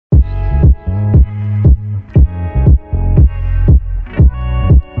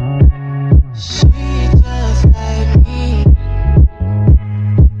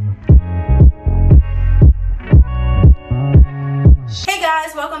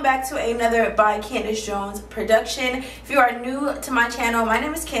welcome back to another by Candace Jones production. If you are new to my channel, my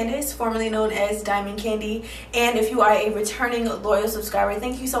name is Candace, formerly known as Diamond Candy, and if you are a returning loyal subscriber,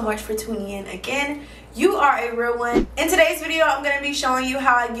 thank you so much for tuning in again. You are a real one. In today's video, I'm going to be showing you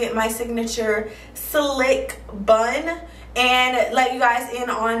how I get my signature slick bun and let you guys in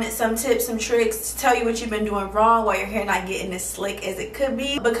on some tips, some tricks, to tell you what you've been doing wrong, why your hair not getting as slick as it could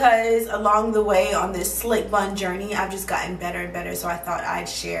be, because along the way on this slick bun journey, I've just gotten better and better, so I thought I'd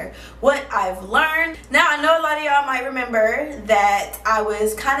share what I've learned. Now, I know a lot of y'all might remember that I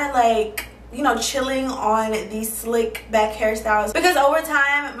was kind of like, you know, chilling on these slick back hairstyles because over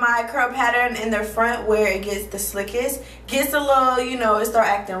time my curl pattern in the front where it gets the slickest gets a little, you know, it start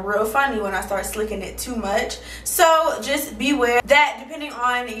acting real funny when I start slicking it too much. So just beware that depending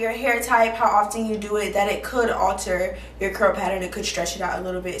on your hair type, how often you do it, that it could alter your curl pattern. It could stretch it out a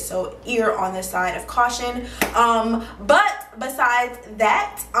little bit, so err on the side of caution. But besides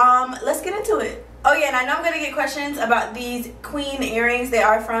that, let's get into it. Oh yeah, and I know I'm going to get questions about these queen earrings. They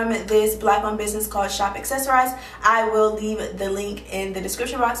are from this black-owned business called Shop Accessorize. I will leave the link in the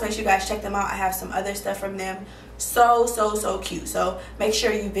description box. Make sure you guys check them out. I have some other stuff from them. So cute. So make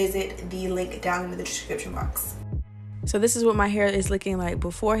sure you visit the link down in the description box. So this is what my hair is looking like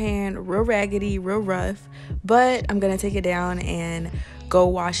beforehand. Real raggedy, real rough. But I'm going to take it down and go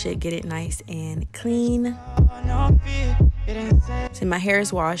wash it, get it nice and clean. So my hair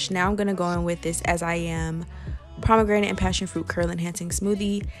is washed. Now I'm going to go in with this As I Am pomegranate and passion fruit curl enhancing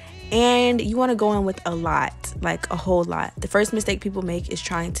smoothie, and you want to go in with a lot, like a whole lot. The first mistake people make is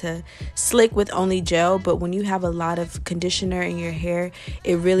trying to slick with only gel, but when you have a lot of conditioner in your hair,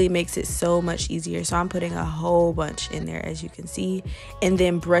 it really makes it so much easier. So I'm putting a whole bunch in there, as you can see, and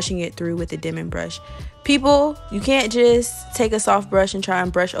then brushing it through with a Denman brush. People, you can't just take a soft brush and try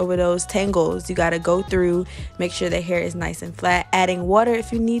and brush over those tangles. You got to go through, make sure the hair is nice and flat, adding water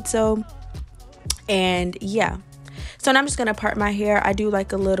if you need so. And yeah, so now I'm just gonna part my hair. I do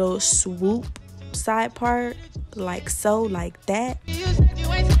like a little swoop side part, like so, like that.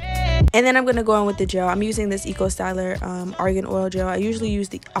 And then I'm gonna go in with the gel. I'm using this Eco Styler argan oil gel. I usually use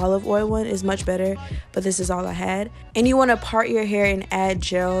the olive oil one, is much better, but this is all I had. And you want to part your hair and add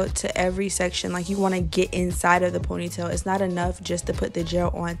gel to every section. Like, you want to get inside of the ponytail. It's not enough just to put the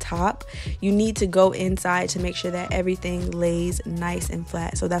gel on top. You need to go inside to make sure that everything lays nice and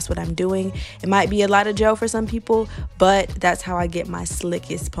flat. So that's what I'm doing. It might be a lot of gel for some people, but that's how I get my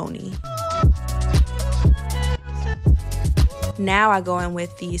slickest pony. Now I go in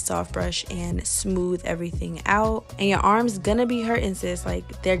with the soft brush and smooth everything out. And your arms gonna be hurting, sis.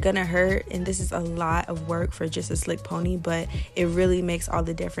 Like, they're gonna hurt, and this is a lot of work for just a slick pony, but it really makes all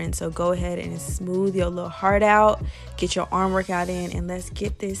the difference. So go ahead and smooth your little heart out, get your arm workout in, and let's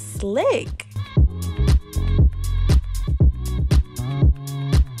get this slick.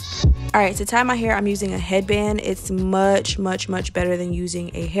 Alright, to tie my hair, I'm using a headband. It's much better than using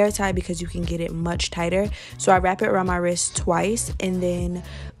a hair tie because you can get it much tighter. So I wrap it around my wrist twice and then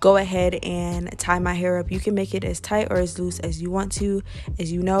go ahead and tie my hair up. You can make it as tight or as loose as you want to.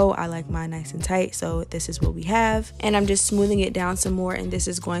 As you know, I like mine nice and tight, so this is what we have. And I'm just smoothing it down some more, and this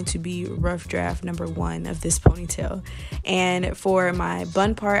is going to be rough draft number 1 of this ponytail. And for my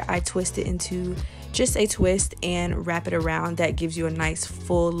bun part, I twist it into just a twist and wrap it around. That gives you a nice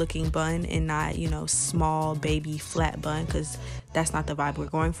full looking bun and not, you know, small baby flat bun, because that's not the vibe we're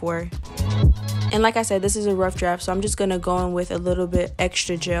going for. And like I said, this is a rough draft, so I'm just gonna go in with a little bit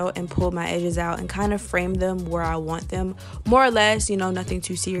extra gel and pull my edges out and kind of frame them where I want them, more or less, you know, nothing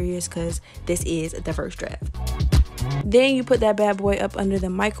too serious because this is the first draft. Then you put that bad boy up under the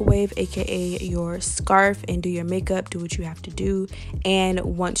microwave, aka your scarf, and do your makeup, do what you have to do. And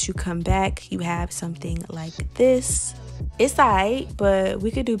once you come back, you have something like this. It's alright, but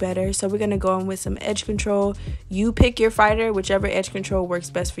we could do better. So we're gonna go in with some edge control. You pick your fighter, whichever edge control works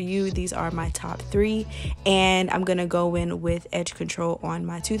best for you. These are my top 3, and I'm gonna go in with edge control on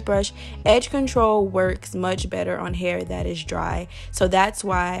my toothbrush. Edge control works much better on hair that is dry, so that's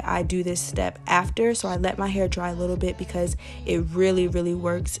why I do this step after. So I let my hair dry a little bit because it really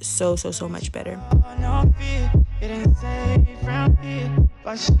works so much better.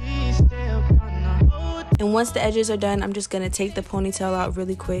 And once the edges are done, I'm just going to take the ponytail out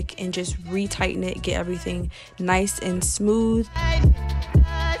really quick and just retighten it, get everything nice and smooth.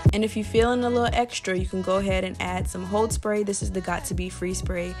 And if you're feeling a little extra, you can go ahead and add some hold spray. This is the Got To Be Free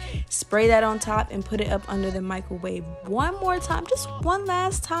spray. Spray that on top and put it up under the microwave one more time, just one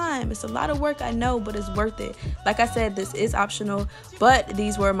last time. It's a lot of work, I know, but it's worth it. Like I said, this is optional, but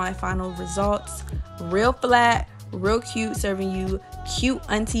these were my final results. Real flat, real cute, serving you cute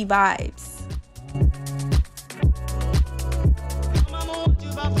auntie vibes.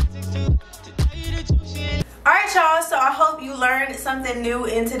 learned something new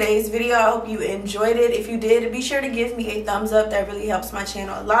in today's video. I hope you enjoyed it. If you did, be sure to give me a thumbs up. That really helps my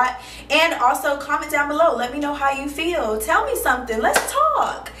channel a lot. And also comment down below. Let me know how you feel. Tell me something. Let's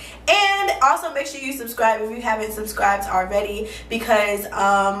talk. And also make sure you subscribe if you haven't subscribed already, because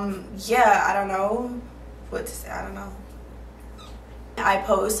yeah, I don't know what to say. I don't know. I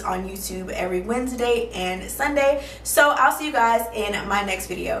post on YouTube every Wednesday and Sunday. So I'll see you guys in my next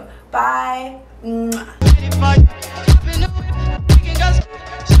video. Bye. Mwah.